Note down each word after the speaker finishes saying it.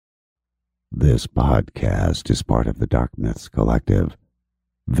This podcast is part of the Dark Myths Collective.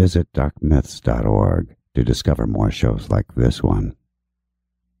 Visit darkmyths.org to discover more shows like this one.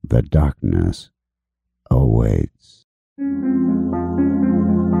 The darkness awaits.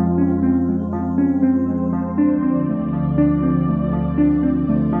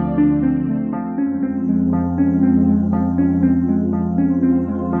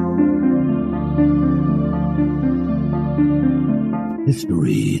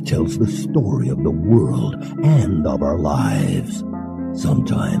 History tells the story of the world and of our lives.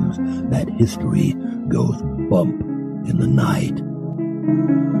 Sometimes that history goes bump in the night.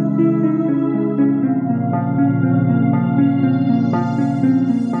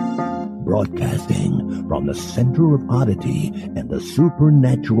 Broadcasting from the center of oddity and the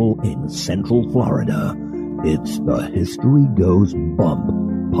supernatural in Central Florida, it's the History Goes Bump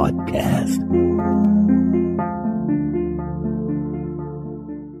podcast.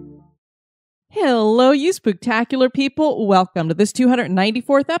 Hello, you spooktacular people. Welcome to this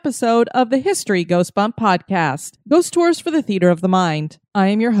 294th episode of the History Ghost Bump podcast, Ghost Tours for the Theater of the Mind. I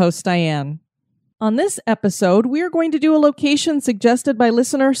am your host, Diane. On this episode, we are going to do a location suggested by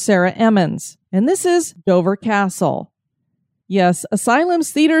listener Sarah Emmons, and this is Dover Castle. Yes,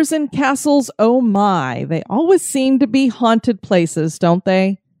 asylums, theaters, and castles, oh my, they always seem to be haunted places, don't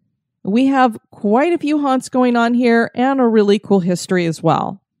they? We have quite a few haunts going on here and a really cool history as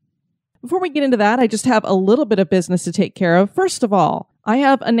well. Before we get into that, I just have a little bit of business to take care of. First of all, I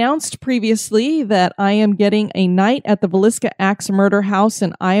have announced previously that I am getting a night at the Villisca Axe Murder House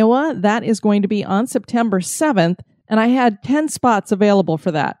in Iowa. That is going to be on September 7th, and I had 10 spots available for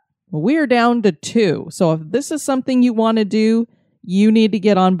that. We're down to 2, so if this is something you want to do, you need to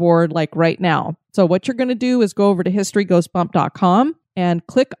get on board like right now. So what you're going to do is go over to historyghostbump.com and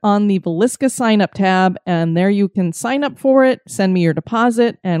click on the Villisca sign up tab, and there you can sign up for it, send me your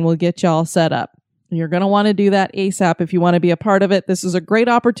deposit, and we'll get you all set up. You're going to want to do that ASAP if you want to be a part of it. This is a great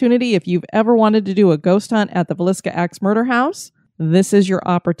opportunity. If you've ever wanted to do a ghost hunt at the Villisca Axe Murder House, this is your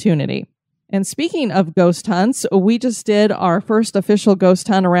opportunity. And speaking of ghost hunts, we just did our first official ghost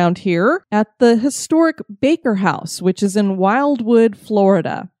hunt around here at the historic Baker House, which is in Wildwood,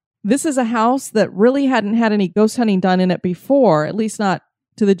 Florida. This is a house that really hadn't had any ghost hunting done in it before, at least not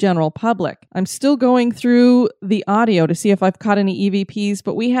to the general public. I'm still going through the audio to see if I've caught any EVPs,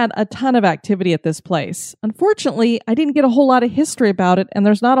 but we had a ton of activity at this place. Unfortunately, I didn't get a whole lot of history about it, and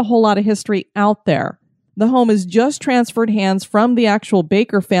there's not a whole lot of history out there. The home has just transferred hands from the actual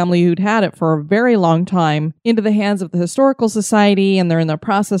Baker family who'd had it for a very long time into the hands of the Historical Society, and they're in the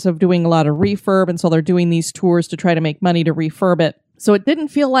process of doing a lot of refurb, and so they're doing these tours to try to make money to refurb it. So it didn't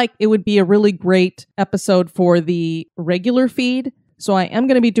feel like it would be a really great episode for the regular feed. So I am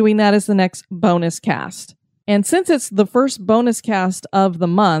going to be doing that as the next bonus cast. And since it's the first bonus cast of the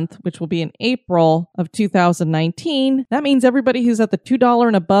month, which will be in April of 2019, that means everybody who's at the $2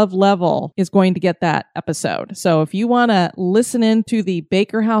 and above level is going to get that episode. So if you want to listen into the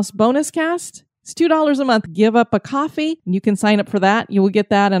Baker House bonus cast, it's $2 a month. Give up a coffee. You can sign up for that. You will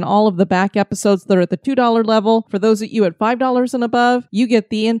get that and all of the back episodes that are at the $2 level. For those of you at $5 and above, you get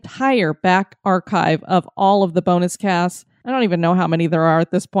the entire back archive of all of the bonus casts. I don't even know how many there are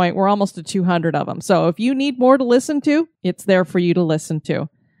at this point. We're almost at 200 of them. So if you need more to listen to, it's there for you to listen to.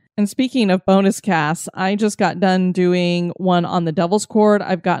 And speaking of bonus casts, I just got done doing one on the Devil's Cord.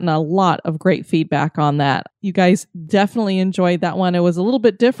 I've gotten a lot of great feedback on that. You guys definitely enjoyed that one. It was a little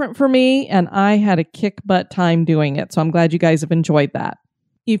bit different for me, and I had a kick butt time doing it. So I'm glad you guys have enjoyed that.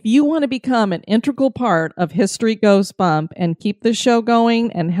 If you want to become an integral part of History Goes Bump and keep this show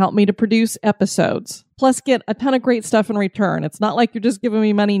going and help me to produce episodes, plus get a ton of great stuff in return, it's not like you're just giving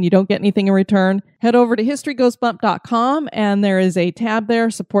me money and you don't get anything in return, head over to historyghostbump.com and there is a tab there,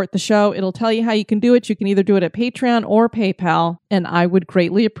 support the show. It'll tell you how you can do it. You can either do it at Patreon or PayPal, and I would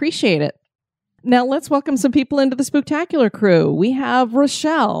greatly appreciate it. Now let's welcome some people into the Spooktacular crew. We have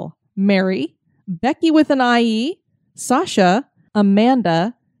Rochelle, Mary, Becky with an IE, Sasha,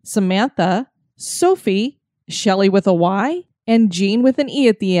 Amanda, Samantha, Sophie, Shelley with a Y, and Jean with an E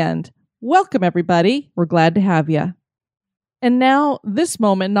at the end. Welcome, everybody. We're glad to have you. And now, this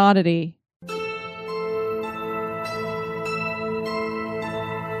moment in oddity.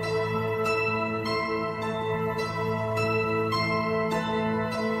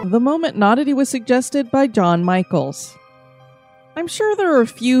 The moment in oddity was suggested by John Michaels. I'm sure there are a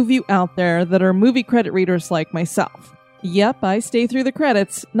few of you out there that are movie credit readers like myself. Yep, I stay through the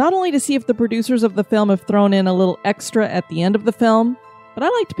credits, not only to see if the producers of the film have thrown in a little extra at the end of the film, but I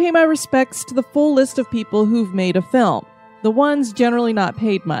like to pay my respects to the full list of people who've made a film, the ones generally not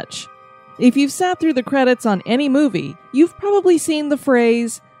paid much. If you've sat through the credits on any movie, you've probably seen the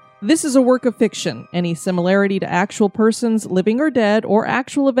phrase, This is a work of fiction. Any similarity to actual persons, living or dead, or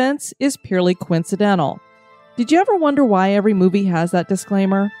actual events is purely coincidental. Did you ever wonder why every movie has that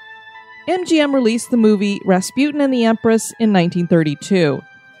disclaimer? MGM released the movie Rasputin and the Empress in 1932.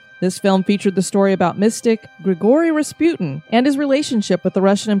 This film featured the story about mystic Grigory Rasputin and his relationship with the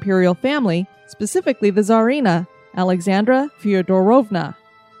Russian imperial family, specifically the Tsarina, Alexandra Fyodorovna.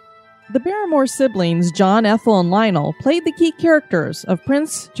 The Barrymore siblings, John, Ethel, and Lionel, played the key characters of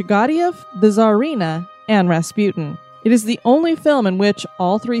Prince Chigadiev, the Tsarina, and Rasputin. It is the only film in which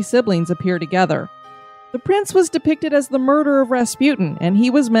all three siblings appear together. The prince was depicted as the murderer of Rasputin, and he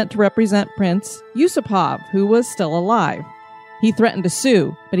was meant to represent Prince Yusupov, who was still alive. He threatened to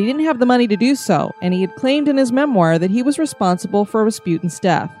sue, but he didn't have the money to do so, and he had claimed in his memoir that he was responsible for Rasputin's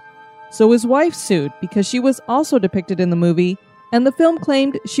death. So his wife sued because she was also depicted in the movie, and the film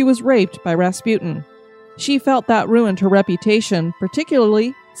claimed she was raped by Rasputin. She felt that ruined her reputation,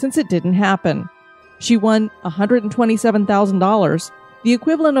 particularly since it didn't happen. She won $127,000, the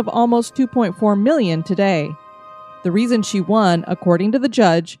equivalent of almost $2.4 million today. The reason she won, according to the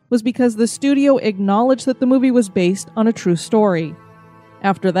judge, was because the studio acknowledged that the movie was based on a true story.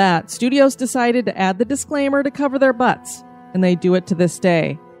 After that, studios decided to add the disclaimer to cover their butts, and they do it to this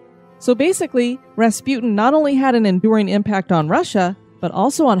day. So basically, Rasputin not only had an enduring impact on Russia, but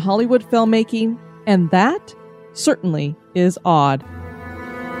also on Hollywood filmmaking, and that certainly is odd.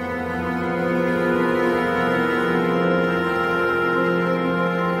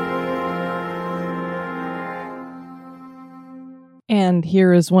 And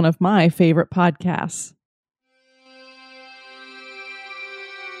here is one of my favorite podcasts.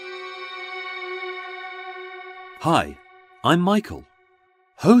 Hi, I'm Michael,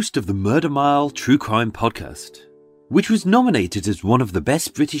 host of the Murder Mile True Crime Podcast, which was nominated as one of the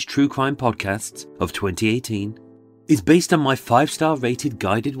best British true crime podcasts of 2018, is based on my 5-star rated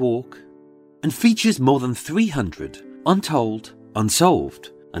guided walk, and features more than 300 untold,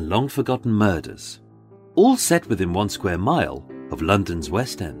 unsolved, and long-forgotten murders, all set within 1 square mile of London's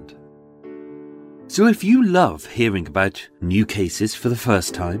West End. So if you love hearing about new cases for the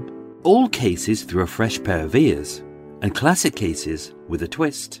first time, old cases through a fresh pair of ears, and classic cases with a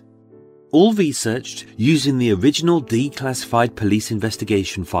twist, all researched using the original declassified police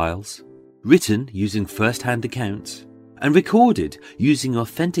investigation files, written using first-hand accounts, and recorded using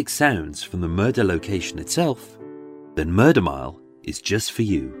authentic sounds from the murder location itself, then Murder Mile is just for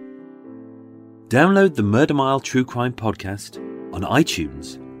you. Download the Murder Mile True Crime Podcast on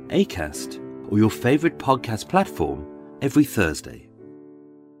iTunes, Acast, or your favorite podcast platform every Thursday.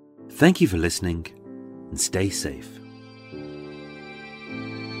 Thank you for listening, and stay safe.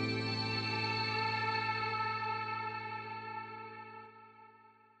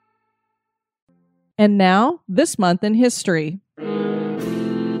 And now, this month in history.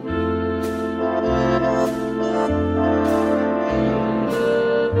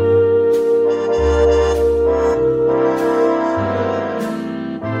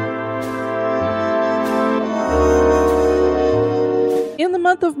 In the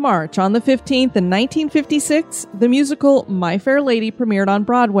month of March, on the 15th in 1956, the musical My Fair Lady premiered on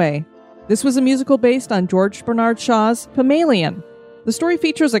Broadway. This was a musical based on George Bernard Shaw's Pygmalion. The story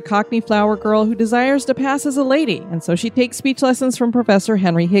features a Cockney flower girl who desires to pass as a lady, and so she takes speech lessons from Professor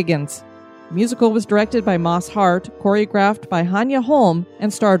Henry Higgins. The musical was directed by Moss Hart, choreographed by Hanya Holm,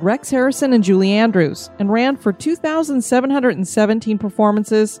 and starred Rex Harrison and Julie Andrews, and ran for 2,717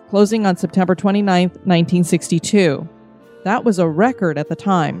 performances, closing on September 29, 1962. That was a record at the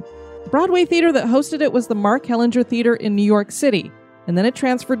time. The Broadway theater that hosted it was the Mark Hellinger Theater in New York City, and then it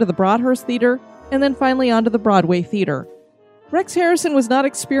transferred to the Broadhurst Theater, and then finally onto the Broadway Theater. Rex Harrison was not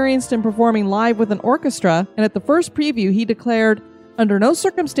experienced in performing live with an orchestra, and at the first preview he declared, under no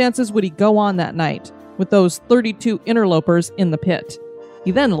circumstances would he go on that night, with those 32 interlopers in the pit.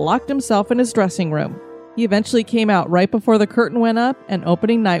 He then locked himself in his dressing room. He eventually came out right before the curtain went up, and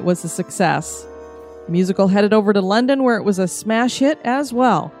opening night was a success. The musical headed over to London, where it was a smash hit as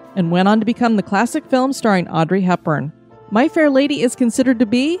well, and went on to become the classic film starring Audrey Hepburn. My Fair Lady is considered to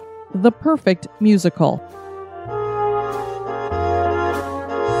be the perfect musical.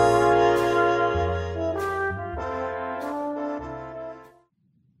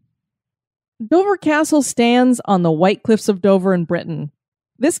 Dover Castle stands on the White Cliffs of Dover in Britain.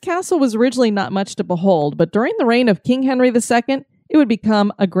 This castle was originally not much to behold, but during the reign of King Henry II, it would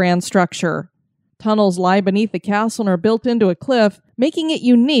become a grand structure. Tunnels lie beneath the castle and are built into a cliff, making it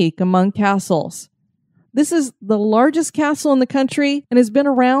unique among castles. This is the largest castle in the country and has been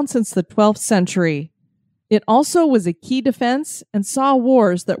around since the 12th century. It also was a key defense and saw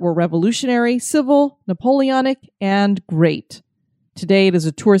wars that were revolutionary, civil, Napoleonic, and great. Today it is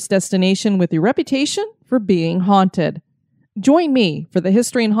a tourist destination with a reputation for being haunted. Join me for the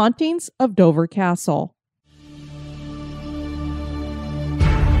history and hauntings of Dover Castle.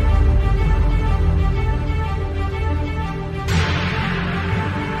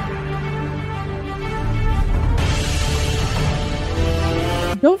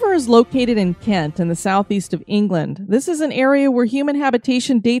 Dover is located in Kent in the southeast of England. This is an area where human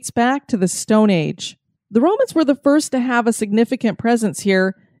habitation dates back to the Stone Age. The Romans were the first to have a significant presence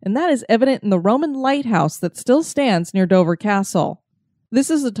here, and that is evident in the Roman lighthouse that still stands near Dover Castle. This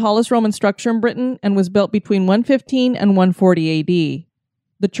is the tallest Roman structure in Britain and was built between 115 and 140 AD.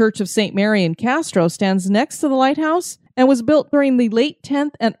 The Church of St. Mary in Castro stands next to the lighthouse and was built during the late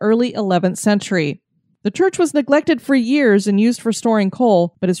 10th and early 11th century. The church was neglected for years and used for storing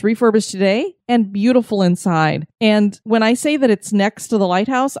coal, but is refurbished today and beautiful inside. And when I say that it's next to the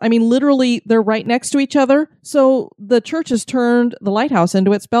lighthouse, I mean literally they're right next to each other. So the church has turned the lighthouse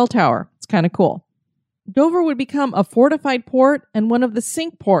into its bell tower. It's kind of cool. Dover would become a fortified port and one of the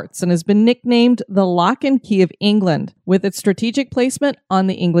Cinque Ports and has been nicknamed the Lock and Key of England, with its strategic placement on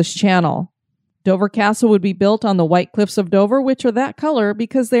the English Channel. Dover Castle would be built on the White Cliffs of Dover, which are that color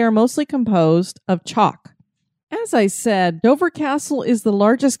because they are mostly composed of chalk. As I said, Dover Castle is the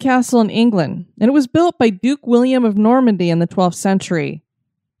largest castle in England, and it was built by Duke William of Normandy in the 12th century.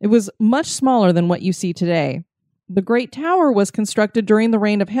 It was much smaller than what you see today. The Great Tower was constructed during the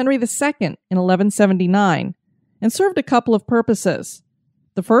reign of Henry II in 1179 and served a couple of purposes.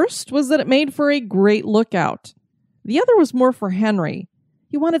 The first was that it made for a great lookout. The other was more for Henry.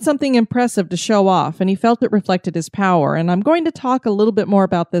 He wanted something impressive to show off, and he felt it reflected his power, and I'm going to talk a little bit more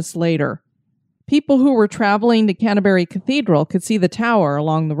about this later. People who were traveling to Canterbury Cathedral could see the tower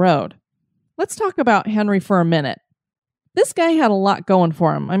along the road. Let's talk about Henry for a minute. This guy had a lot going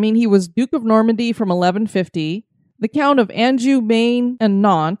for him. I mean, he was Duke of Normandy from 1150, the Count of Anjou, Maine, and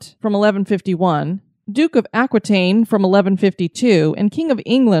Nantes from 1151, Duke of Aquitaine from 1152, and King of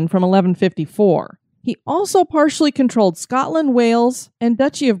England from 1154. He also partially controlled Scotland, Wales, and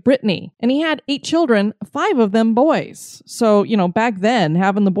Duchy of Brittany, and he had 8 children, 5 of them boys. So, back then,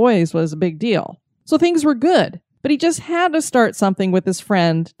 having the boys was a big deal. So things were good, but he just had to start something with his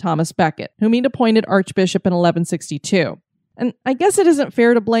friend, Thomas Becket, whom he'd appointed Archbishop in 1162. And I guess it isn't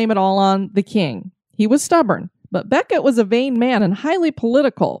fair to blame it all on the king. He was stubborn, but Becket was a vain man and highly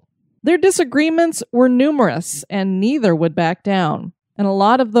political. Their disagreements were numerous, and neither would back down. And a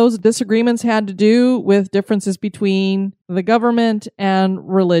lot of those disagreements had to do with differences between the government and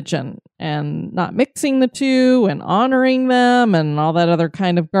religion, and not mixing the two and honoring them and all that other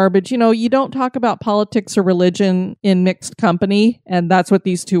kind of garbage. You don't talk about politics or religion in mixed company, and that's what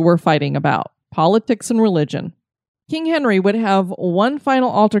these two were fighting about, politics and religion. King Henry would have one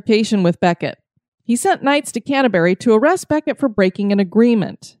final altercation with Becket. He sent knights to Canterbury to arrest Becket for breaking an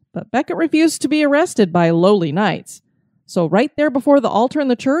agreement, but Becket refused to be arrested by lowly knights. So right there before the altar in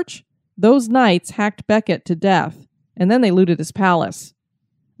the church, those knights hacked Becket to death, and then they looted his palace.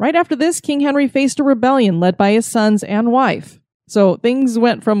 Right after this, King Henry faced a rebellion led by his sons and wife. So things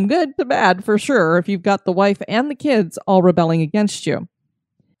went from good to bad for sure if you've got the wife and the kids all rebelling against you.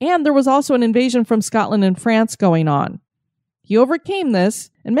 And there was also an invasion from Scotland and France going on. He overcame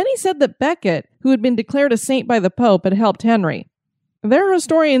this, and many said that Becket, who had been declared a saint by the Pope, had helped Henry. There are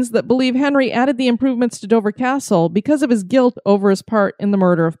historians that believe Henry added the improvements to Dover Castle because of his guilt over his part in the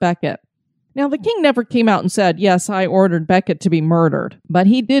murder of Becket. Now, the king never came out and said, yes, I ordered Becket to be murdered, but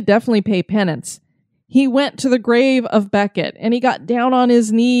he did definitely pay penance. He went to the grave of Becket, and he got down on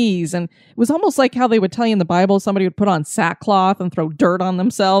his knees, and it was almost like how they would tell you in the Bible, somebody would put on sackcloth and throw dirt on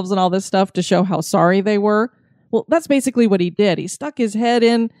themselves and all this stuff to show how sorry they were. Well, that's basically what he did. He stuck his head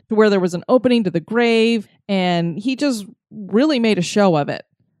in to where there was an opening to the grave, and he just really made a show of it.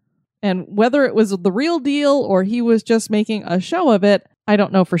 And whether it was the real deal or he was just making a show of it, I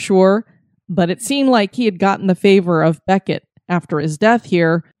don't know for sure. But it seemed like he had gotten the favor of Becket after his death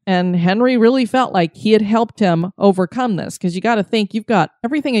here, and Henry really felt like he had helped him overcome this, because you got to think, you've got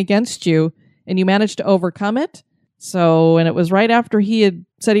everything against you, and you managed to overcome it. So, and it was right after he had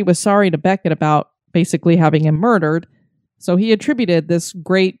said he was sorry to Becket about basically having him murdered. So he attributed this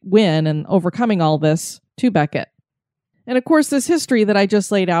great win and overcoming all this to Becket. And of course, this history that I just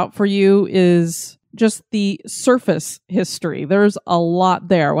laid out for you is just the surface history. There's a lot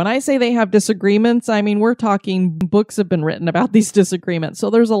there. When I say they have disagreements, I mean, we're talking books have been written about these disagreements. So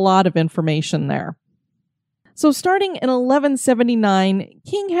there's a lot of information there. So starting in 1179,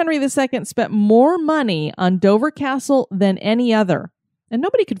 King Henry II spent more money on Dover Castle than any other. And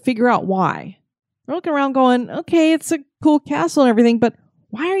nobody could figure out why. They're looking around going, okay, it's a cool castle and everything, but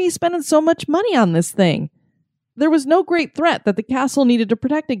why are you spending so much money on this thing? there was no great threat that the castle needed to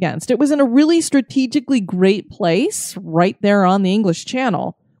protect against. It was in a really strategically great place right there on the English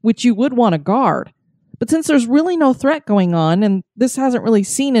Channel, which you would want to guard. But since there's really no threat going on, and this hasn't really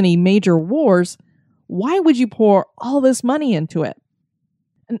seen any major wars, why would you pour all this money into it?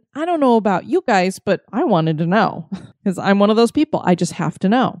 And I don't know about you guys, but I wanted to know, because I'm one of those people. I just have to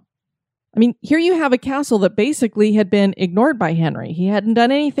know. I mean, here you have a castle that basically had been ignored by Henry. He hadn't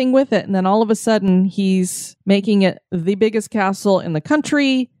done anything with it, and then all of a sudden he's making it the biggest castle in the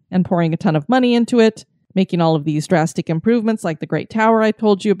country and pouring a ton of money into it, making all of these drastic improvements like the Great Tower I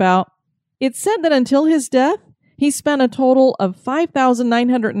told you about. It's said that until his death, he spent a total of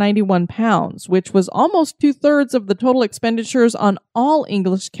 £5,991, which was almost 2/3 of the total expenditures on all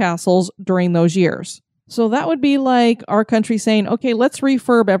English castles during those years. So that would be like our country saying, okay, let's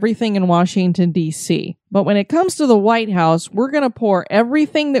refurb everything in Washington, D.C. But when it comes to the White House, we're going to pour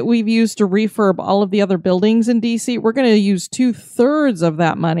everything that we've used to refurb all of the other buildings in D.C. We're going to use 2/3 of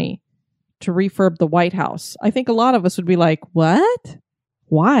that money to refurb the White House. I think a lot of us would be like, what?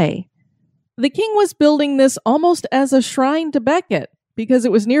 Why? The king was building this almost as a shrine to Becket because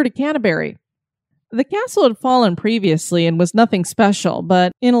it was near to Canterbury. The castle had fallen previously and was nothing special,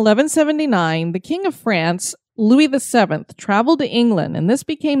 but in 1179, the King of France, Louis VII, traveled to England, and this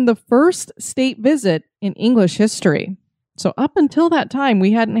became the first state visit in English history. So up until that time,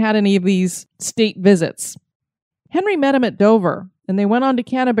 we hadn't had any of these state visits. Henry met him at Dover, and they went on to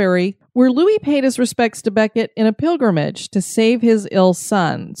Canterbury, where Louis paid his respects to Becket in a pilgrimage to save his ill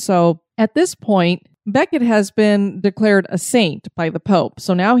son. So at this point, Becket has been declared a saint by the Pope,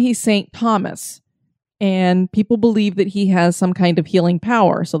 so now he's St. Thomas. And people believe that he has some kind of healing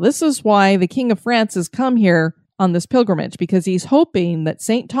power. So this is why the King of France has come here on this pilgrimage, because he's hoping that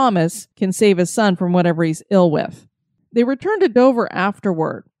St. Thomas can save his son from whatever he's ill with. They returned to Dover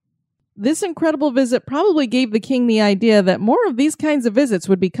afterward. This incredible visit probably gave the king the idea that more of these kinds of visits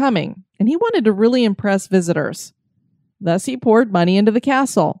would be coming, and he wanted to really impress visitors. Thus, he poured money into the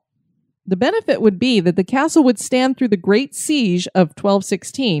castle. The benefit would be that the castle would stand through the Great Siege of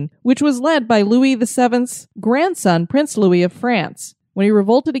 1216, which was led by Louis VII's grandson, Prince Louis of France, when he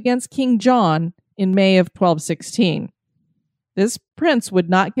revolted against King John in May of 1216. This prince would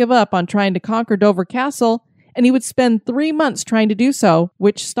not give up on trying to conquer Dover Castle, and he would spend 3 months trying to do so,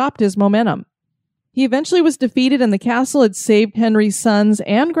 which stopped his momentum. He eventually was defeated, and the castle had saved Henry's sons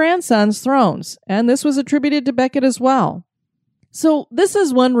and grandsons' thrones, and this was attributed to Becket as well. So this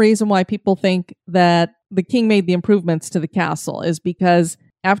is one reason why people think that the king made the improvements to the castle, is because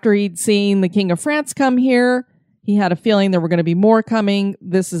after he'd seen the King of France come here, he had a feeling there were going to be more coming.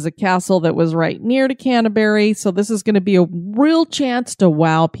 This is a castle that was right near to Canterbury, so this is going to be a real chance to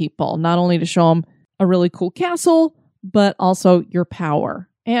wow people, not only to show them a really cool castle, but also your power.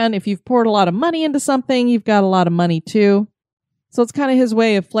 And if you've poured a lot of money into something, you've got a lot of money too. So it's kind of his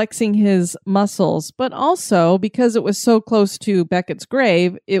way of flexing his muscles, but also because it was so close to Becket's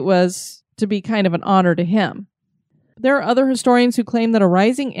grave, it was to be kind of an honor to him. There are other historians who claim that a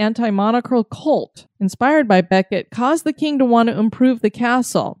rising anti-monarchical cult inspired by Becket caused the king to want to improve the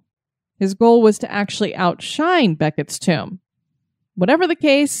castle. His goal was to actually outshine Becket's tomb. Whatever the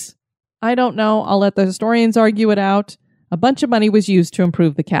case, I don't know. I'll let the historians argue it out. A bunch of money was used to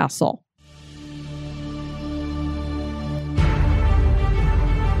improve the castle.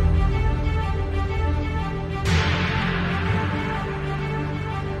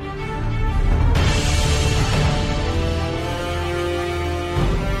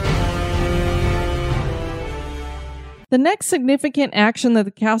 The next significant action that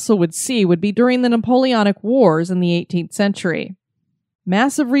the castle would see would be during the Napoleonic Wars in the 18th century.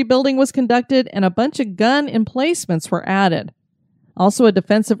 Massive rebuilding was conducted and a bunch of gun emplacements were added. Also, a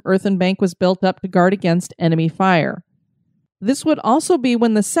defensive earthen bank was built up to guard against enemy fire. This would also be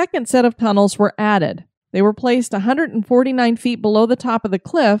when the second set of tunnels were added. They were placed 149 feet below the top of the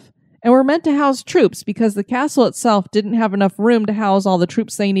cliff and were meant to house troops because the castle itself didn't have enough room to house all the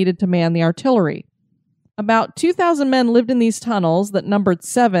troops they needed to man the artillery. About 2,000 men lived in these tunnels that numbered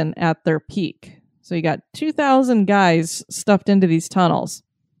 7 at their peak. So you got 2,000 guys stuffed into these tunnels.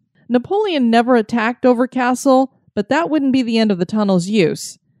 Napoleon never attacked Dover Castle, but that wouldn't be the end of the tunnel's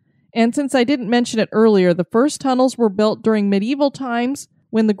use. And since I didn't mention it earlier, the first tunnels were built during medieval times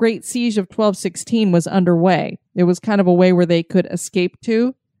when the Great Siege of 1216 was underway. It was kind of a way where they could escape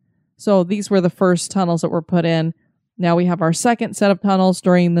to. So these were the first tunnels that were put in. Now we have our second set of tunnels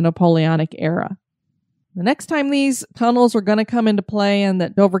during the Napoleonic era. The next time these tunnels are going to come into play and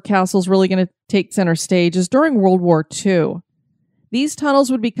that Dover Castle is really going to take center stage is during World War II. These tunnels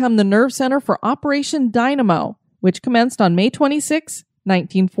would become the nerve center for Operation Dynamo, which commenced on May 26,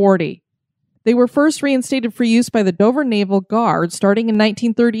 1940. They were first reinstated for use by the Dover Naval Guard starting in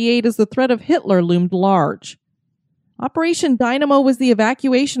 1938 as the threat of Hitler loomed large. Operation Dynamo was the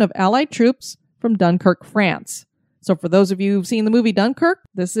evacuation of Allied troops from Dunkirk, France. So for those of you who've seen the movie Dunkirk,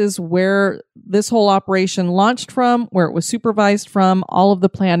 this is where this whole operation launched from, where it was supervised from. All of the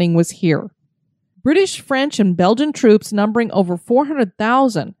planning was here. British, French, and Belgian troops numbering over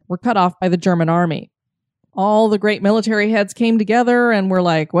 400,000 were cut off by the German army. All the great military heads came together and were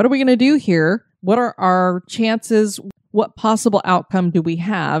like, what are we going to do here? What are our chances? What possible outcome do we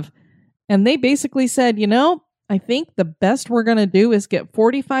have? And they basically said, I think the best we're going to do is get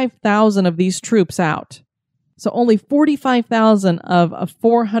 45,000 of these troops out. So only 45,000 of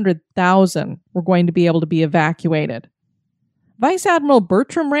 400,000 were going to be able to be evacuated. Vice Admiral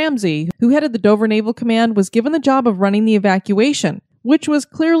Bertram Ramsay, who headed the Dover Naval Command, was given the job of running the evacuation, which was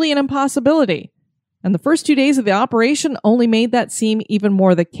clearly an impossibility. And the first 2 days of the operation only made that seem even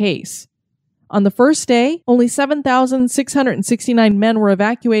more the case. On the first day, only 7,669 men were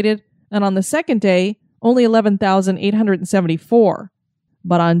evacuated, and on the second day, only 11,874.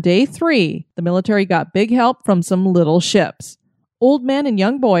 But on day 3, the military got big help from some little ships. Old men and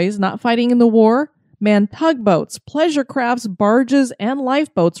young boys not fighting in the war manned tugboats, pleasure crafts, barges, and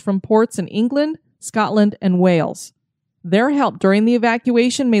lifeboats from ports in England, Scotland, and Wales. Their help during the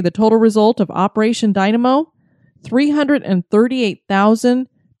evacuation made the total result of Operation Dynamo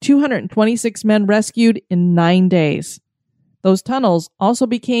 338,226 men rescued in 9 days. Those tunnels also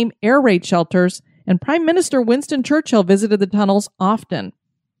became air raid shelters, and Prime Minister Winston Churchill visited the tunnels often.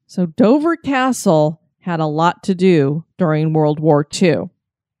 So Dover Castle had a lot to do during World War II.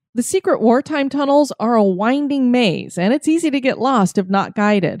 The secret wartime tunnels are a winding maze, and it's easy to get lost if not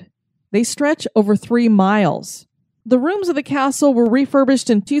guided. They stretch over 3 miles. The rooms of the castle were refurbished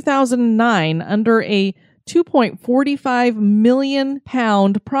in 2009 under a £2.45 million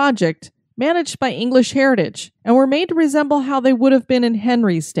project managed by English Heritage, and were made to resemble how they would have been in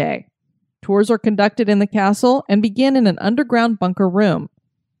Henry's day. Tours are conducted in the castle and begin in an underground bunker room.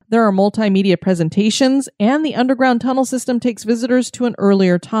 There are multimedia presentations, and the underground tunnel system takes visitors to an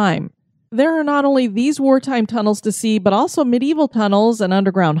earlier time. There are not only these wartime tunnels to see, but also medieval tunnels, an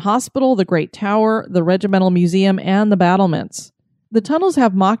underground hospital, the Great Tower, the Regimental Museum, and the battlements. The tunnels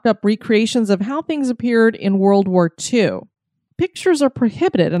have mocked-up recreations of how things appeared in World War II. Pictures are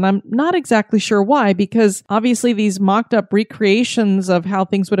prohibited, and I'm not exactly sure why, because obviously these mocked-up recreations of how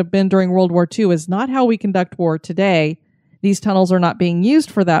things would have been during World War II is not how we conduct war today. These tunnels are not being used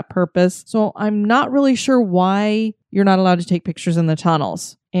for that purpose, so I'm not really sure why you're not allowed to take pictures in the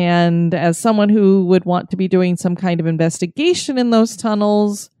tunnels. And as someone who would want to be doing some kind of investigation in those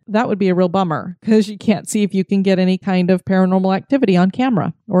tunnels, that would be a real bummer, because you can't see if you can get any kind of paranormal activity on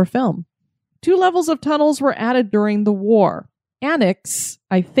camera or film. 2 levels of tunnels were added during the war. Annex,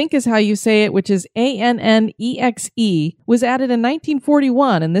 I think is how you say it, which is ANNEXE, was added in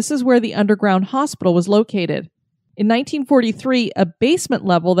 1941, and this is where the underground hospital was located. In 1943, a basement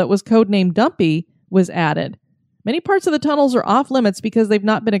level that was codenamed Dumpy was added. Many parts of the tunnels are off limits because they've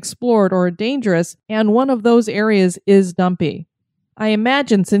not been explored or are dangerous, and one of those areas is Dumpy. I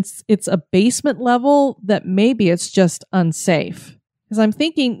imagine since it's a basement level that maybe it's just unsafe. Because I'm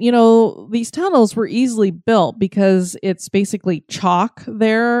thinking, these tunnels were easily built because it's basically chalk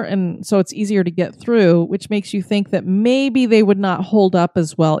there, and so it's easier to get through, which makes you think that maybe they would not hold up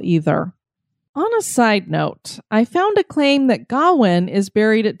as well either. On a side note, I found a claim that Gawain is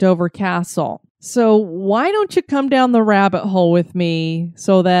buried at Dover Castle. So why don't you come down the rabbit hole with me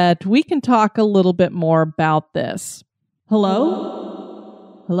so that we can talk a little bit more about this?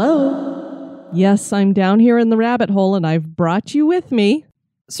 Hello? Hello? Yes, I'm down here in the rabbit hole and I've brought you with me.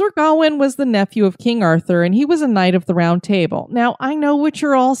 Sir Gawain was the nephew of King Arthur, and he was a knight of the Round Table. Now, I know what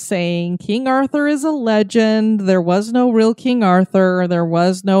you're all saying. King Arthur is a legend. There was no real King Arthur. There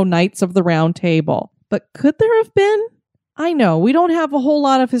was no Knights of the Round Table. But could there have been? I know, we don't have a whole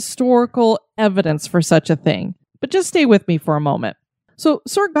lot of historical evidence for such a thing. But just stay with me for a moment. So,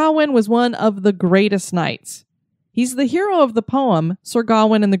 Sir Gawain was one of the greatest knights. He's the hero of the poem Sir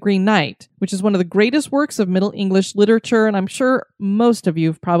Gawain and the Green Knight, which is one of the greatest works of Middle English literature, and I'm sure most of you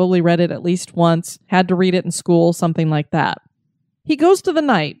have probably read it at least once, had to read it in school, something like that. He goes to the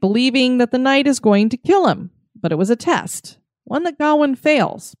knight, believing that the knight is going to kill him, but it was a test, one that Gawain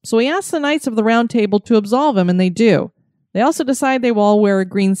fails, so he asks the Knights of the Round Table to absolve him, and they do. They also decide they will all wear a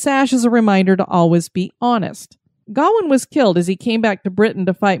green sash as a reminder to always be honest. Gawain was killed as he came back to Britain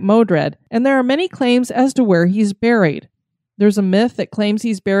to fight Modred, and there are many claims as to where he's buried. There's a myth that claims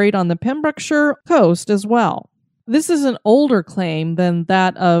he's buried on the Pembrokeshire coast as well. This is an older claim than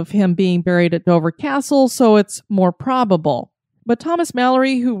that of him being buried at Dover Castle, so it's more probable. But Thomas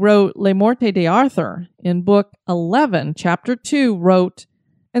Malory, who wrote Les Mortes d'Arthur in Book 11, Chapter 2, wrote,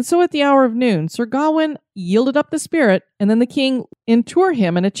 "And so at the hour of noon, Sir Gawain yielded up the spirit, and then the king interred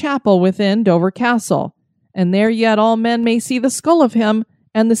him in a chapel within Dover Castle. And there yet all men may see the skull of him,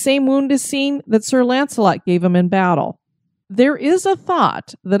 and the same wound is seen that Sir Launcelot gave him in battle." There is a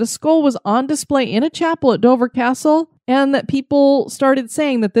thought that a skull was on display in a chapel at Dover Castle, and that people started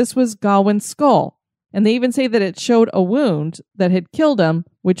saying that this was Gawain's skull. And they even say that it showed a wound that had killed him,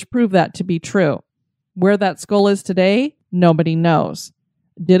 which proved that to be true. Where that skull is today, nobody knows.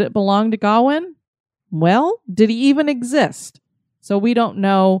 Did it belong to Gawain? Well, did he even exist? So we don't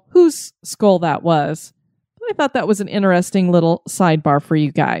know whose skull that was. But I thought that was an interesting little sidebar for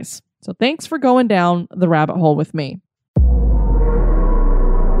you guys. So thanks for going down the rabbit hole with me.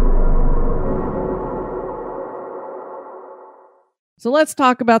 So let's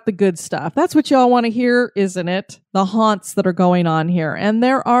talk about the good stuff. That's what y'all want to hear, isn't it? The haunts that are going on here. And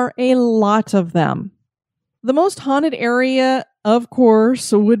there are a lot of them. The most haunted area, of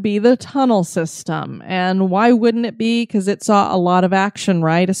course, would be the tunnel system. And why wouldn't it be? Because it saw a lot of action,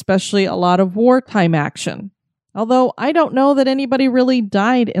 right? Especially a lot of wartime action. Although I don't know that anybody really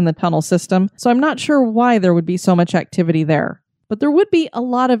died in the tunnel system, so I'm not sure why there would be so much activity there. But there would be a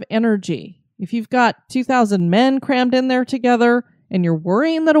lot of energy. If you've got 2,000 men crammed in there together, and you're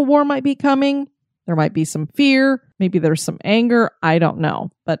worrying that a war might be coming, there might be some fear, maybe there's some anger, I don't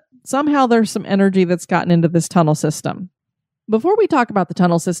know. But somehow there's some energy that's gotten into this tunnel system. Before we talk about the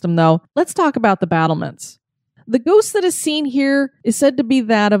tunnel system, though, let's talk about the battlements. The ghost that is seen here is said to be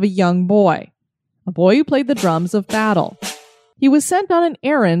that of a young boy, a boy who played the drums of battle. He was sent on an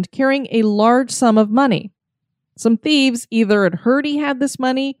errand carrying a large sum of money. Some thieves either had heard he had this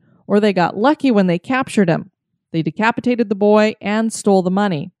money, or they got lucky when they captured him. They decapitated the boy and stole the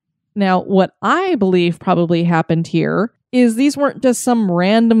money. Now, what I believe probably happened here is these weren't just some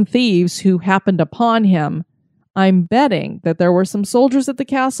random thieves who happened upon him. I'm betting that there were some soldiers at the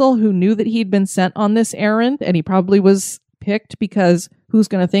castle who knew that he'd been sent on this errand, and he probably was picked because who's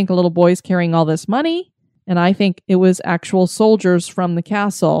going to think a little boy's carrying all this money? And I think it was actual soldiers from the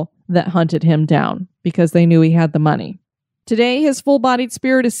castle that hunted him down because they knew he had the money. Today, his full-bodied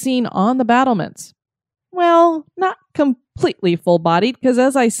spirit is seen on the battlements. Well, not completely full-bodied, because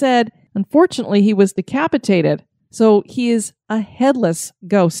as I said, unfortunately he was decapitated, so he is a headless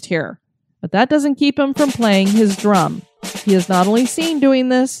ghost here. But that doesn't keep him from playing his drum. He is not only seen doing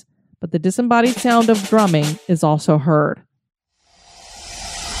this, but the disembodied sound of drumming is also heard.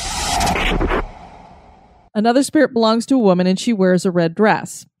 Another spirit belongs to a woman, and she wears a red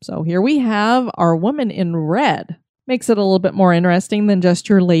dress. So here we have our woman in red. Makes it a little bit more interesting than just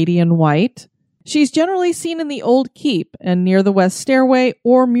your lady in white. She's generally seen in the old keep and near the west stairway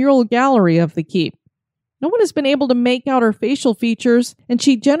or mural gallery of the keep. No one has been able to make out her facial features, and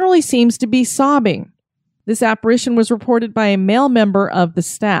she generally seems to be sobbing. This apparition was reported by a male member of the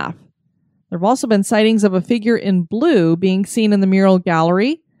staff. There have also been sightings of a figure in blue being seen in the mural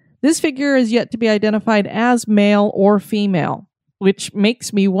gallery. This figure is yet to be identified as male or female, which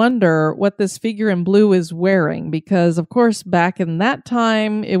makes me wonder what this figure in blue is wearing, because, of course, back in that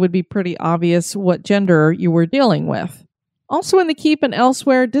time, it would be pretty obvious what gender you were dealing with. Also in the keep and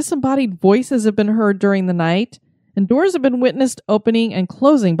elsewhere, disembodied voices have been heard during the night, and doors have been witnessed opening and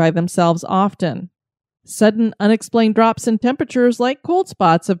closing by themselves often. Sudden, unexplained drops in temperatures like cold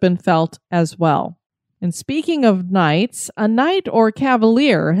spots have been felt as well. And speaking of knights, a knight or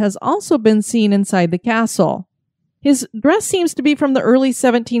cavalier has also been seen inside the castle. His dress seems to be from the early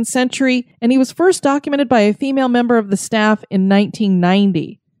 17th century, and he was first documented by a female member of the staff in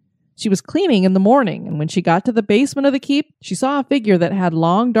 1990. She was cleaning in the morning, and when she got to the basement of the keep, she saw a figure that had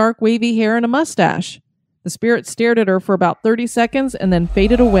long, dark, wavy hair and a mustache. The spirit stared at her for about 30 seconds and then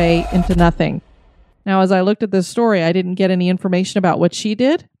faded away into nothing. Now, as I looked at this story, I didn't get any information about what she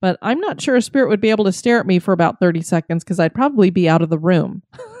did, but I'm not sure a spirit would be able to stare at me for about 30 seconds because I'd probably be out of the room.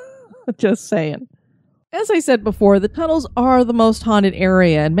 Just saying. As I said before, the tunnels are the most haunted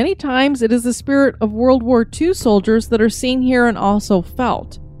area, and many times it is the spirit of World War II soldiers that are seen here and also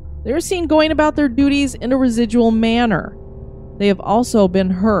felt. They're seen going about their duties in a residual manner. They have also been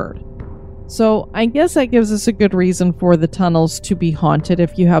heard. So I guess that gives us a good reason for the tunnels to be haunted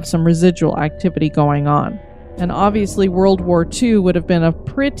if you have some residual activity going on. And obviously World War II would have been a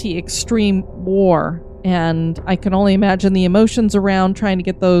pretty extreme war, and I can only imagine the emotions around trying to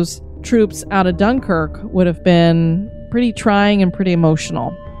get those troops out of Dunkirk would have been pretty trying and pretty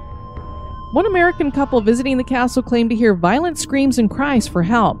emotional. One American couple visiting the castle claimed to hear violent screams and cries for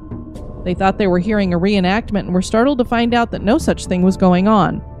help. They thought they were hearing a reenactment and were startled to find out that no such thing was going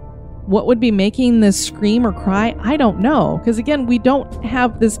on. What would be making this scream or cry? I don't know. Because again, we don't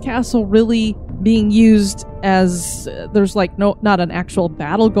have this castle really being used as there's like not an actual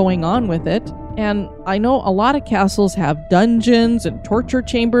battle going on with it. And I know a lot of castles have dungeons and torture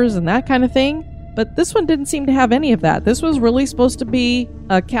chambers and that kind of thing. But this one didn't seem to have any of that. This was really supposed to be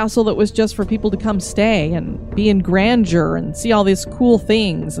a castle that was just for people to come stay and be in grandeur and see all these cool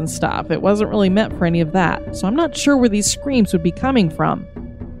things and stuff. It wasn't really meant for any of that. So I'm not sure where these screams would be coming from.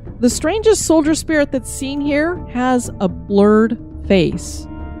 The strangest soldier spirit that's seen here has a blurred face.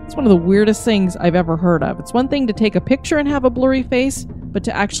 It's one of the weirdest things I've ever heard of. It's one thing to take a picture and have a blurry face, but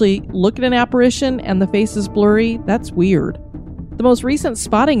to actually look at an apparition and the face is blurry, that's weird. The most recent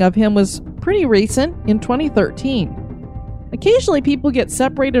spotting of him was pretty recent, in 2013. Occasionally people get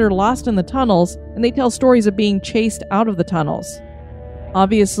separated or lost in the tunnels, and they tell stories of being chased out of the tunnels.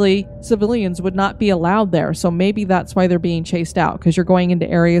 Obviously, civilians would not be allowed there, so maybe that's why they're being chased out, because you're going into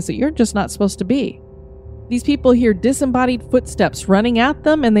areas that you're just not supposed to be. These people hear disembodied footsteps running at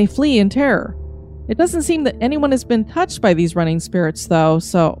them, and they flee in terror. It doesn't seem that anyone has been touched by these running spirits, though,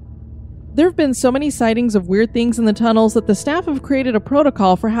 so there have been so many sightings of weird things in the tunnels that the staff have created a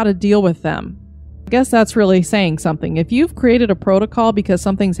protocol for how to deal with them. I guess that's really saying something. If you've created a protocol because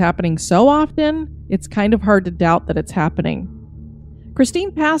something's happening so often, it's kind of hard to doubt that it's happening.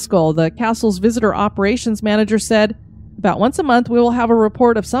 Christine Pascal, the castle's visitor operations manager, said, "About once a month we will have a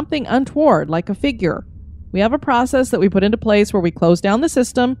report of something untoward, like a figure. We have a process that we put into place where we close down the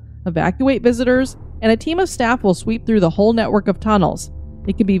system, evacuate visitors, and a team of staff will sweep through the whole network of tunnels.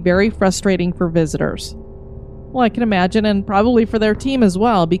 It can be very frustrating for visitors." Well, I can imagine, and probably for their team as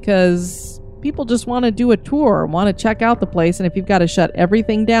well, because people just want to do a tour, want to check out the place, and if you've got to shut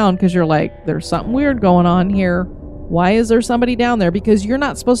everything down because you're like, there's something weird going on here. Why is there somebody down there? Because you're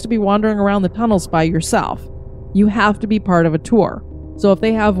not supposed to be wandering around the tunnels by yourself. You have to be part of a tour. So if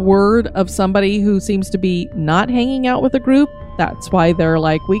they have word of somebody who seems to be not hanging out with a group, that's why they're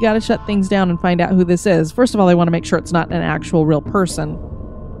like, we got to shut things down and find out who this is. First of all, they want to make sure it's not an actual real person.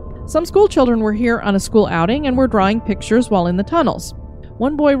 Some school children were here on a school outing and were drawing pictures while in the tunnels.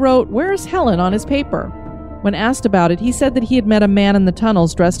 One boy wrote, "Where's Helen?" on his paper. When asked about it, he said that he had met a man in the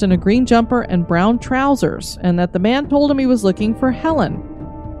tunnels dressed in a green jumper and brown trousers, and that the man told him he was looking for Helen.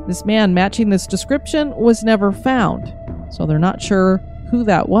 This man matching this description was never found, so they're not sure who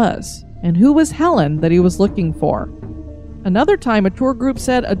that was, and who was Helen that he was looking for. Another time, a tour group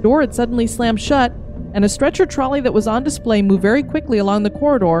said a door had suddenly slammed shut, and a stretcher trolley that was on display moved very quickly along the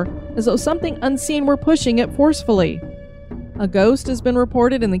corridor as though something unseen were pushing it forcefully. A ghost has been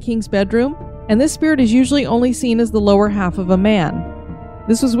reported in the king's bedroom, and this spirit is usually only seen as the lower half of a man.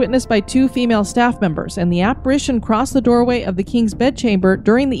 This was witnessed by 2 female staff members, and the apparition crossed the doorway of the king's bedchamber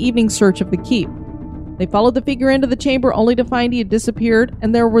during the evening search of the keep. They followed the figure into the chamber only to find he had disappeared,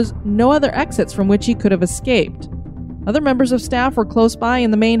 and there was no other exits from which he could have escaped. Other members of staff were close by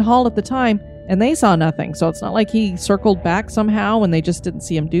in the main hall at the time, and they saw nothing, so it's not like he circled back somehow and they just didn't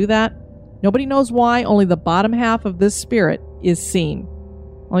see him do that. Nobody knows why, only the bottom half of this spirit is seen.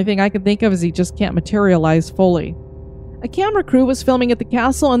 Only thing I can think of is he just can't materialize fully. A camera crew was filming at the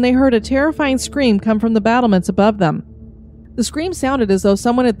castle and they heard a terrifying scream come from the battlements above them. The scream sounded as though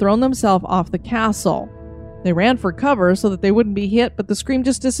someone had thrown themselves off the castle. They ran for cover so that they wouldn't be hit, but the scream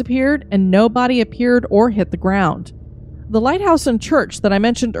just disappeared and no body appeared or hit the ground. The lighthouse and church that I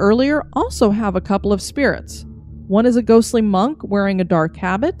mentioned earlier also have a couple of spirits. One is a ghostly monk wearing a dark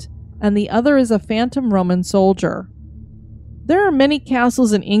habit, and the other is a phantom Roman soldier. There are many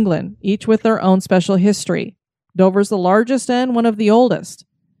castles in England, each with their own special history. Dover's the largest and one of the oldest.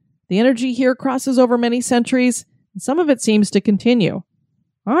 The energy here crosses over many centuries, and some of it seems to continue.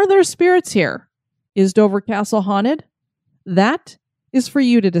 Are there spirits here? Is Dover Castle haunted? That is for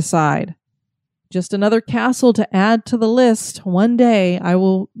you to decide. Just another castle to add to the list. One day I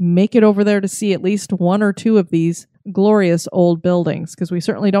will make it over there to see at least 1 or 2 of these glorious old buildings, because we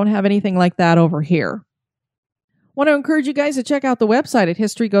certainly don't have anything like that over here. Want to encourage you guys to check out the website at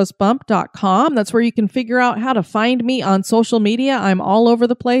historygoesbump.com. That's where you can figure out how to find me on social media. I'm all over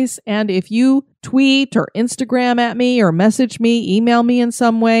the place, and if you tweet or Instagram at me or message me, email me in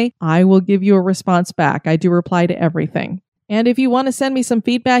some way, I will give you a response back. I do reply to everything. And if you want to send me some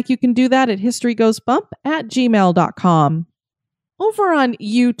feedback, you can do that at historygoesbump@gmail.com. Over on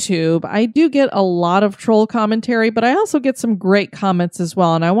YouTube, I do get a lot of troll commentary, but I also get some great comments as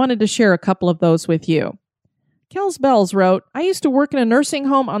well, and I wanted to share a couple of those with you. Kels Bells wrote, "I used to work in a nursing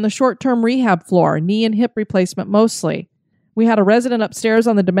home on the short-term rehab floor, knee and hip replacement mostly. We had a resident upstairs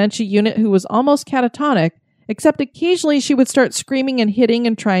on the dementia unit who was almost catatonic, except occasionally she would start screaming and hitting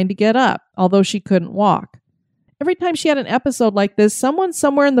and trying to get up, although she couldn't walk. Every time she had an episode like this, someone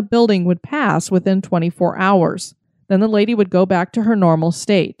somewhere in the building would pass within 24 hours. Then the lady would go back to her normal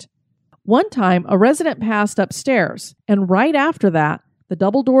state. One time, a resident passed upstairs, and right after that, the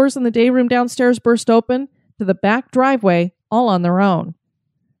double doors in the day room downstairs burst open to the back driveway all on their own.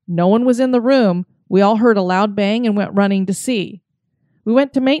 No one was in the room. We all heard a loud bang and went running to see. We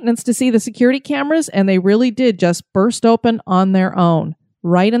went to maintenance to see the security cameras, and they really did just burst open on their own,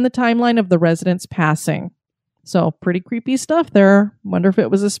 right in the timeline of the residents passing. So pretty creepy stuff there. Wonder if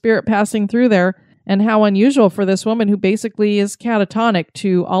it was a spirit passing through there, and how unusual for this woman who basically is catatonic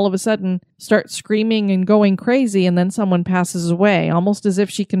to all of a sudden start screaming and going crazy, and then someone passes away, almost as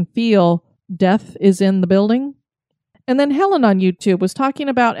if she can feel death is in the building. And then Helen on YouTube was talking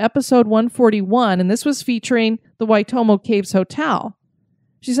about episode 141, and this was featuring the Waitomo Caves Hotel.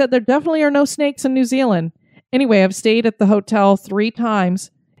 She said there definitely are no snakes in New Zealand. Anyway, I've stayed at the hotel 3 times.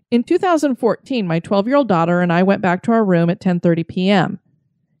 In 2014, my 12-year-old daughter and I went back to our room at 10:30 p.m.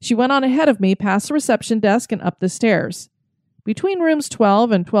 She went on ahead of me past the reception desk and up the stairs. Between rooms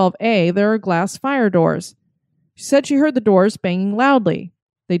 12 and 12A, there are glass fire doors. She said she heard the doors banging loudly.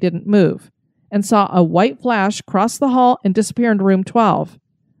 They didn't move, and saw a white flash cross the hall and disappear into room 12.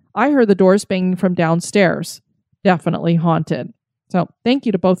 I heard the doors banging from downstairs. Definitely haunted. So thank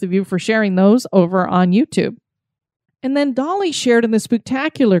you to both of you for sharing those over on YouTube. And then Dolly shared in the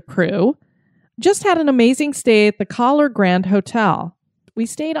Spooktacular crew, just had an amazing stay at the Collar Grand Hotel. We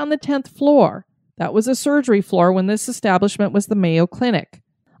stayed on the 10th floor. That was a surgery floor when this establishment was the Mayo Clinic.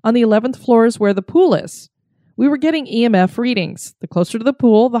 On the 11th floor is where the pool is. We were getting EMF readings. The closer to the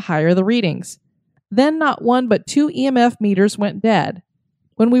pool, the higher the readings. Then not 1 but 2 EMF meters went dead.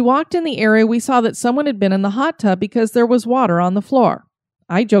 When we walked in the area, we saw that someone had been in the hot tub because there was water on the floor.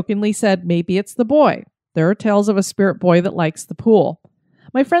 I jokingly said, maybe it's the boy. There are tales of a spirit boy that likes the pool.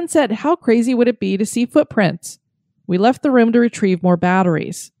 My friend said, how crazy would it be to see footprints? We left the room to retrieve more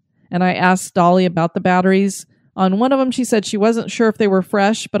batteries. And I asked Dolly about the batteries. On one of them, she said she wasn't sure if they were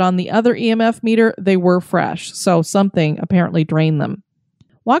fresh, but on the other EMF meter, they were fresh. So something apparently drained them.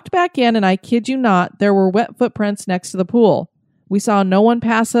 Walked back in, and I kid you not, there were wet footprints next to the pool. We saw no one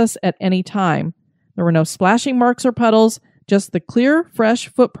pass us at any time. There were no splashing marks or puddles, just the clear, fresh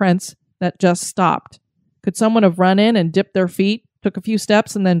footprints that just stopped. Could someone have run in and dipped their feet, took a few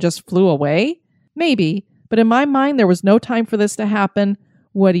steps, and then just flew away? Maybe, but in my mind, there was no time for this to happen.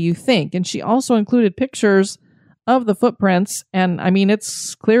 What do you think? And she also included pictures of the footprints, and I mean,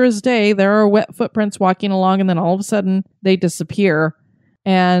 it's clear as day. There are wet footprints walking along, and then all of a sudden, they disappear.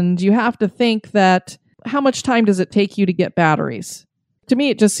 And you have to think that, how much time does it take you to get batteries? To me,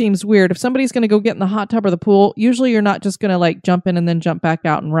 it just seems weird. If somebody's going to go get in the hot tub or the pool, usually you're not just going to like jump in and then jump back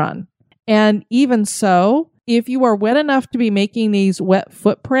out and run. And even so, if you are wet enough to be making these wet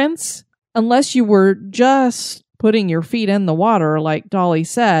footprints, unless you were just putting your feet in the water, like Dolly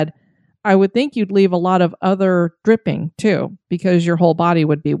said, I would think you'd leave a lot of other dripping too, because your whole body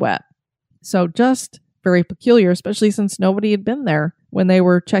would be wet. So just very peculiar, especially since nobody had been there when they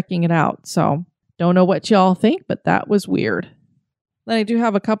were checking it out. So don't know what y'all think, but that was weird. Then I do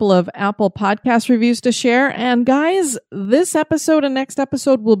have a couple of Apple Podcast reviews to share. And guys, this episode and next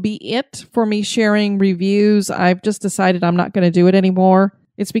episode will be it for me sharing reviews. I've just decided I'm not going to do it anymore.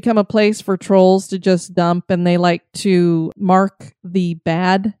 It's become a place for trolls to just dump, and they like to mark the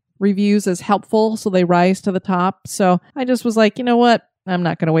bad reviews as helpful, so they rise to the top. So I just was like, you know what? I'm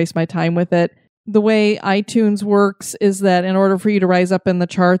not going to waste my time with it. The way iTunes works is that in order for you to rise up in the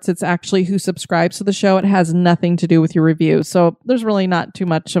charts, it's actually who subscribes to the show. It has nothing to do with your reviews. So there's really not too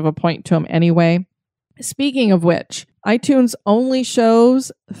much of a point to them anyway. Speaking of which, iTunes only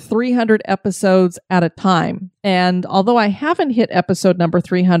shows 300 episodes at a time. And although I haven't hit episode number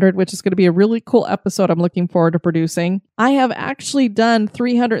 300, which is going to be a really cool episode I'm looking forward to producing, I have actually done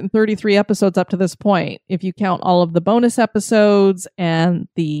 333 episodes up to this point, if you count all of the bonus episodes and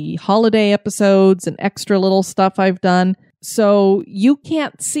the holiday episodes and extra little stuff I've done. So you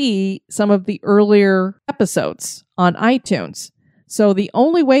can't see some of the earlier episodes on iTunes. So the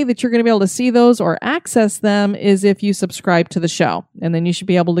only way that you're going to be able to see those or access them is if you subscribe to the show. And then you should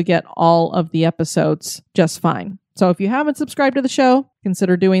be able to get all of the episodes just fine. So if you haven't subscribed to the show,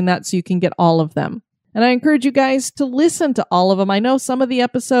 consider doing that so you can get all of them. And I encourage you guys to listen to all of them. I know some of the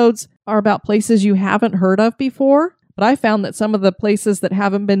episodes are about places you haven't heard of before, but I found that some of the places that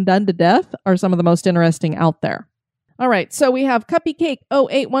haven't been done to death are some of the most interesting out there. All right, so we have Cuppy Cake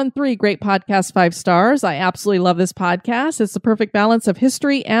 0813, great podcast, 5 stars. I absolutely love this podcast. It's the perfect balance of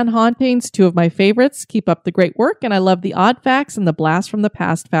history and hauntings, 2 of my favorites. Keep up the great work, and I love the odd facts and the blast from the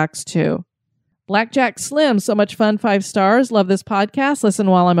past facts too. Blackjack Slim, so much fun, 5 stars. Love this podcast. Listen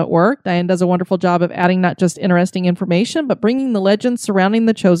while I'm at work. Diane does a wonderful job of adding not just interesting information, but bringing the legends surrounding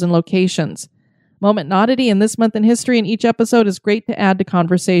the chosen locations. Moment and Oddity and This Month in History in each episode is great to add to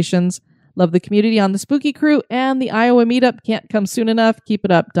conversations. Love the community on the Spooky Crew, and the Iowa meetup can't come soon enough. Keep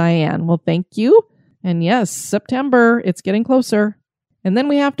it up, Diane. Well, thank you. And yes, September, it's getting closer. And then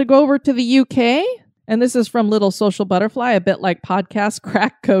we have to go over to the UK. And this is from Little Social Butterfly, a bit like podcast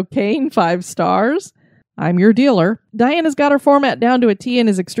Crack Cocaine, 5 stars. I'm your dealer. Diane has got her format down to a T and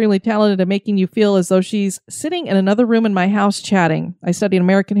is extremely talented at making you feel as though she's sitting in another room in my house chatting. I studied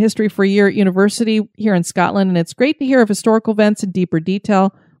American history for a year at university here in Scotland, and it's great to hear of historical events in deeper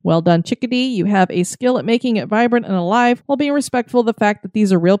detail. Well done, Chickadee. You have a skill at making it vibrant and alive while being respectful of the fact that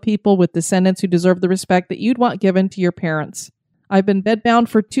these are real people with descendants who deserve the respect that you'd want given to your parents. I've been bedbound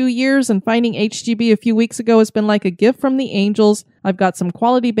for 2 years, and finding HGB a few weeks ago has been like a gift from the angels. I've got some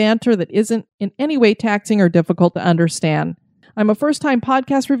quality banter that isn't in any way taxing or difficult to understand. I'm a first-time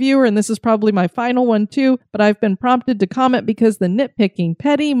podcast reviewer, and this is probably my final one too, but I've been prompted to comment because the nitpicking,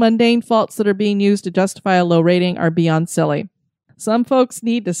 petty, mundane faults that are being used to justify a low rating are beyond silly. Some folks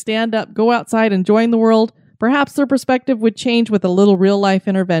need to stand up, go outside, and join the world. Perhaps their perspective would change with a little real-life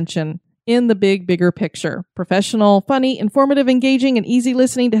intervention. In the bigger picture. Professional, funny, informative, engaging, and easy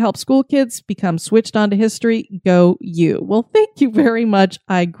listening to help school kids become switched on to history. Go you. Well, thank you very much.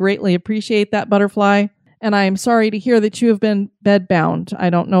 I greatly appreciate that, Butterfly. And I am sorry to hear that you have been bedbound. I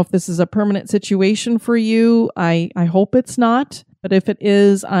don't know if this is a permanent situation for you. I hope it's not. But if it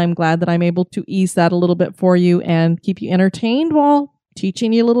is, I'm glad that I'm able to ease that a little bit for you and keep you entertained while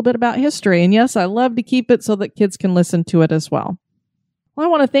teaching you a little bit about history. And yes, I love to keep it so that kids can listen to it as well. Well, I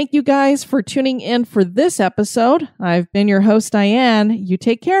want to thank you guys for tuning in for this episode. I've been your host, Diane. You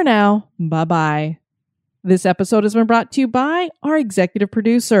take care now. Bye-bye. This episode has been brought to you by our executive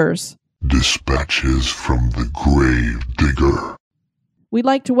producers. Dispatches from the Grave Digger. We'd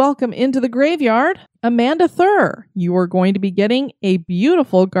like to welcome into the graveyard Amanda Thur. You are going to be getting a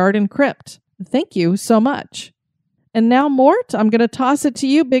beautiful garden crypt. Thank you so much. And now, Mort, I'm going to toss it to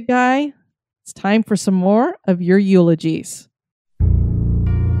you, big guy. It's time for some more of your eulogies.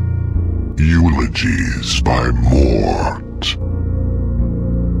 Eulogies by Mort.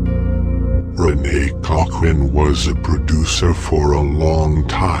 Renee Cochran was a producer for a long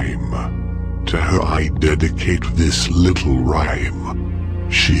time. To her I dedicate this little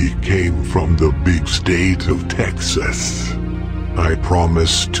rhyme. She came from the big state of Texas. I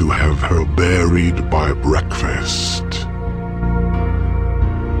promise to have her buried by breakfast.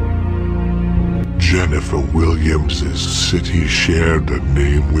 Jennifer Williams's city shared a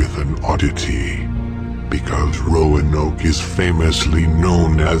name with an oddity, because Roanoke is famously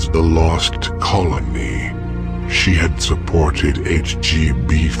known as the Lost Colony. She had supported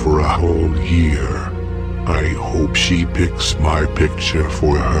HGB for a whole year. I hope she picks my picture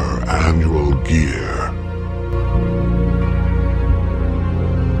for her annual gear.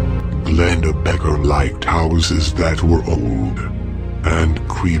 Glenda Becker liked houses that were old and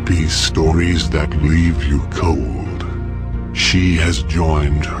creepy stories that leave you cold. She has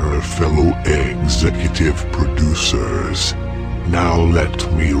joined her fellow executive producers. Now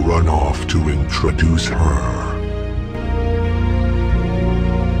let me run off to introduce her.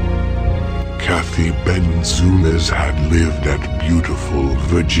 Kathy Benzunas had lived at beautiful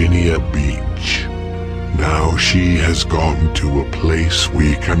Virginia Beach. Now she has gone to a place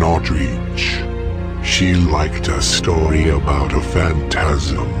we cannot reach. She liked a story about a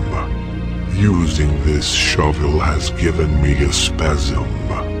phantasm. Using this shovel has given me a spasm.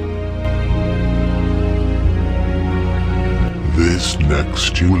 This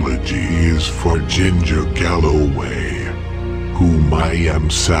next eulogy is for Ginger Galloway, whom I am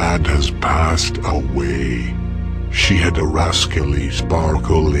sad has passed away. She had a rascally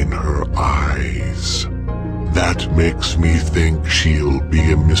sparkle in her eyes. That makes me think she'll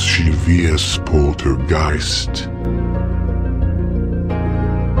be a mischievous poltergeist.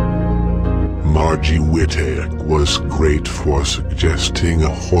 Margie Wittek was great for suggesting a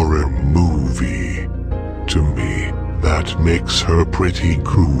horror movie. To me, that makes her pretty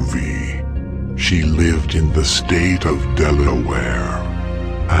groovy. She lived in the state of Delaware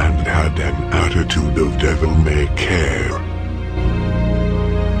and had an attitude of devil-may-care.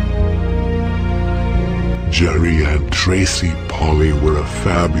 Jerry and Tracy Polly were a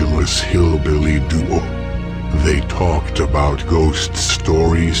fabulous hillbilly duo. They talked about ghost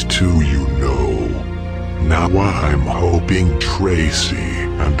stories too, you know. Now I'm hoping Tracy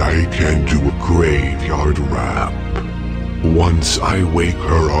and I can do a graveyard rap once I wake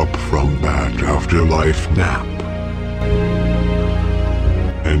her up from that afterlife nap.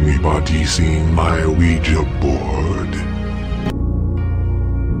 Anybody seen my Ouija board?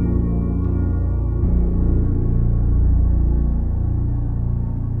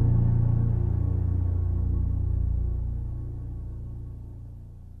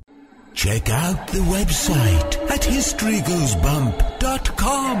 Check out the website at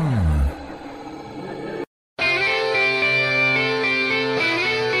historygoesbump.com.